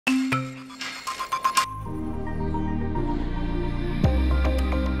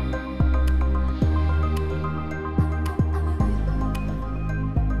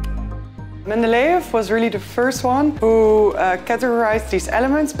Mendeleev was really the first one who categorized these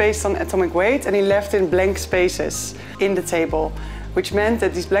elements based on atomic weight, and he left in blank spaces in the table, which meant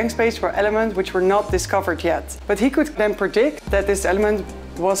that these blank spaces were elements which were not discovered yet. But he could then predict that this element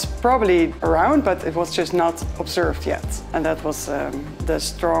was probably around, but it was just not observed yet. And that was the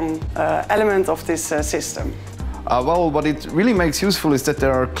strong element of this system. Well, what it really makes useful is that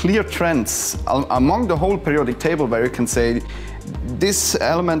there are clear trends among the whole periodic table where you can say this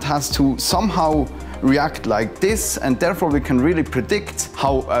element has to somehow react like this, and therefore we can really predict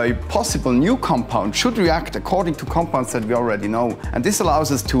how a possible new compound should react according to compounds that we already know. And this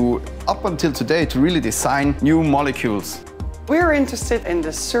allows us to, up until today, to really design new molecules. We're interested in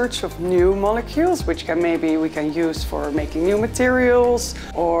the search of new molecules, which we can use for making new materials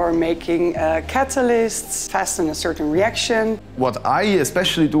or making catalysts, fasten a certain reaction. What I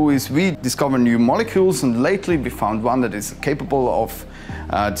especially do is we discover new molecules, and lately we found one that is capable of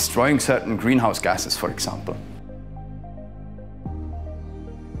destroying certain greenhouse gases, for example.